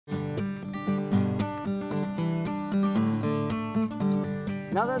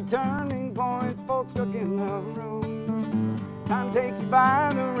Another turning point, folks stuck in the road. Time takes you by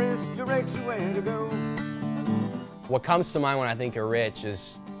the wrist, directs you where to go. What comes to mind when I think of Rich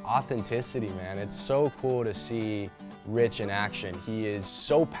is authenticity, man. It's so cool to see Rich in action. He is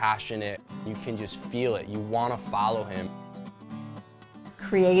so passionate. You can just feel it. You want to follow him.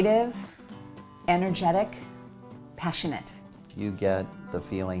 Creative, energetic, passionate. You get the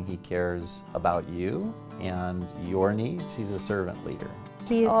feeling he cares about you and your needs. He's a servant leader.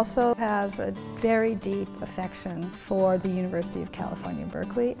 He also has a very deep affection for the University of California,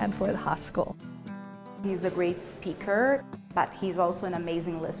 Berkeley, and for the Haas School. He's a great speaker, but he's also an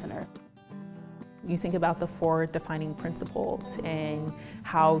amazing listener. You think about the 4 defining principles and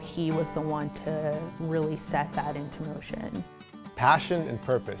how he was the one to really set that into motion. Passion and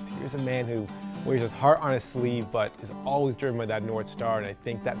purpose. Here's a man who wears his heart on his sleeve but is always driven by that North Star, and I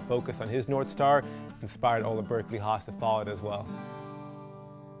think that focus on his North Star has inspired all the Berkeley Haas to follow it as well.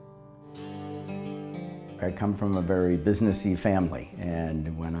 I come from a very businessy family,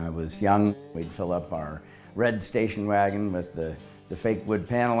 and when I was young, we'd fill up our red station wagon with the fake wood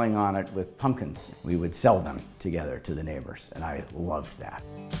paneling on it with pumpkins. We would sell them together to the neighbors, and I loved that.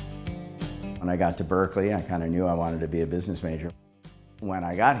 When I got to Berkeley, I kind of knew I wanted to be a business major. When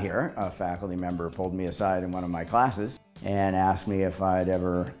I got here, a faculty member pulled me aside in one of my classes and asked me if I'd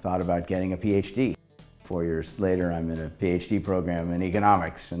ever thought about getting a PhD. 4 years later, I'm in a PhD program in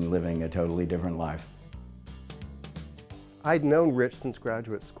economics and living a totally different life. I'd known Rich since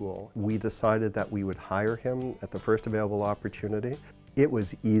graduate school. We decided that we would hire him at the first available opportunity. It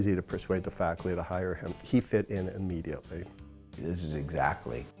was easy to persuade the faculty to hire him. He fit in immediately. This is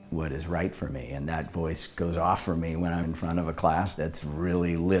exactly what is right for me, and that voice goes off for me when I'm in front of a class that's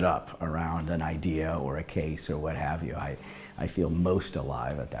really lit up around an idea or a case or what have you. I feel most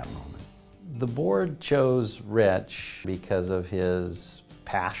alive at that moment. The board chose Rich because of his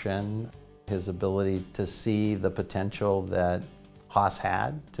passion, his ability to see the potential that Haas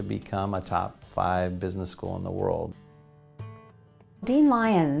had to become a top 5 business school in the world. Dean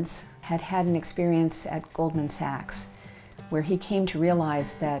Lyons had had an experience at Goldman Sachs where he came to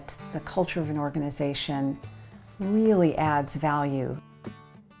realize that the culture of an organization really adds value.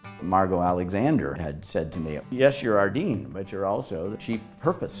 Margot Alexander had said to me, yes, you're our dean, but you're also the chief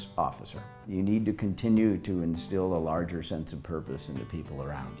purpose officer. You need to continue to instill a larger sense of purpose in the people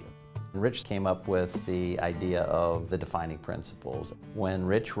around you. Rich came up with the idea of the defining principles. When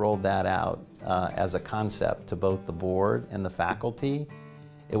Rich rolled that out as a concept to both the board and the faculty,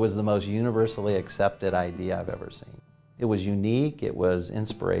 it was the most universally accepted idea I've ever seen. It was unique, it was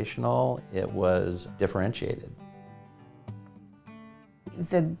inspirational, it was differentiated.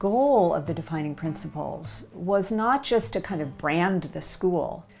 The goal of the defining principles was not just to kind of brand the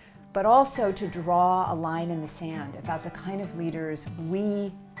school, but also to draw a line in the sand about the kind of leaders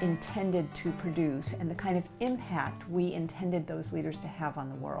we intended to produce and the kind of impact we intended those leaders to have on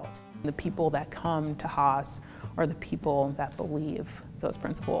the world. The people that come to Haas are the people that believe those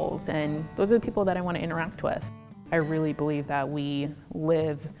principles, and those are the people that I want to interact with. I really believe that we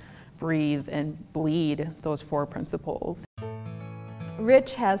live, breathe, and bleed those 4 principles.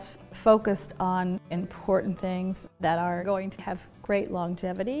 Rich has focused on important things that are going to have great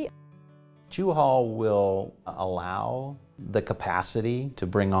longevity. Chou Hall will allow the capacity to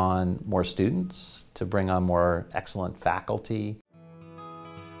bring on more students, to bring on more excellent faculty.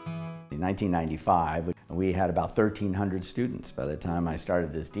 In 1995, we had about 1,300 students. By the time I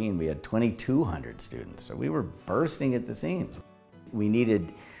started as dean, we had 2,200 students. So we were bursting at the seams. We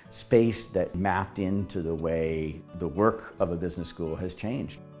needed space that mapped into the way the work of a business school has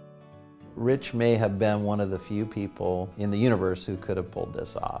changed. Rich may have been one of the few people in the universe who could have pulled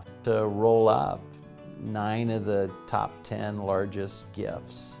this off. To roll up 9 of the top 10 largest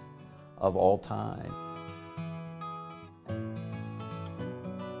gifts of all time.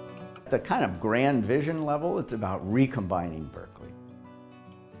 At the kind of grand vision level, it's about recombining Berkeley.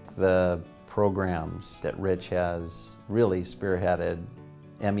 The programs that Rich has really spearheaded,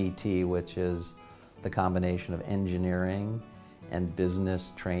 MET, which is the combination of engineering and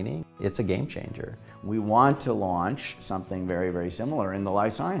business training, it's a game changer. We want to launch something very, very similar in the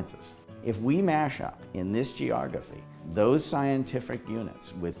life sciences. If we mash up in this geography those scientific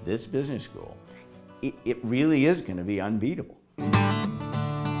units with this business school, it really is going to be unbeatable.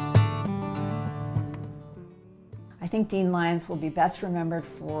 I think Dean Lyons will be best remembered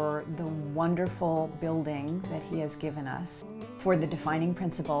for the wonderful building that he has given us, for the defining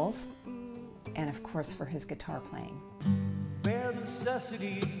principles, and of course for his guitar playing. Bare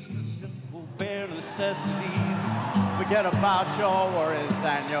necessities, the simple bare necessities. Forget about your worries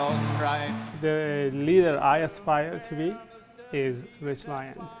and your strife. The leader I aspire to be is Rich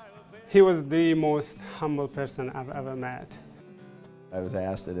Lyons. He was the most humble person I've ever met. I was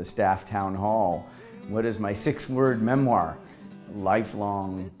asked at a staff town hall, what is my 6-word memoir?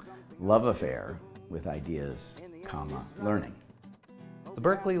 Lifelong love affair with ideas, learning. The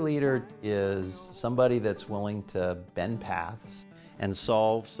Berkeley leader is somebody that's willing to bend paths and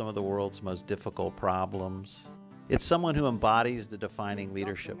solve some of the world's most difficult problems. It's someone who embodies the defining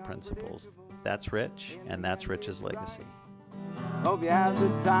leadership principles. That's Rich, and that's Rich's legacy. Hope you have the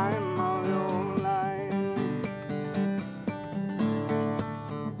time of your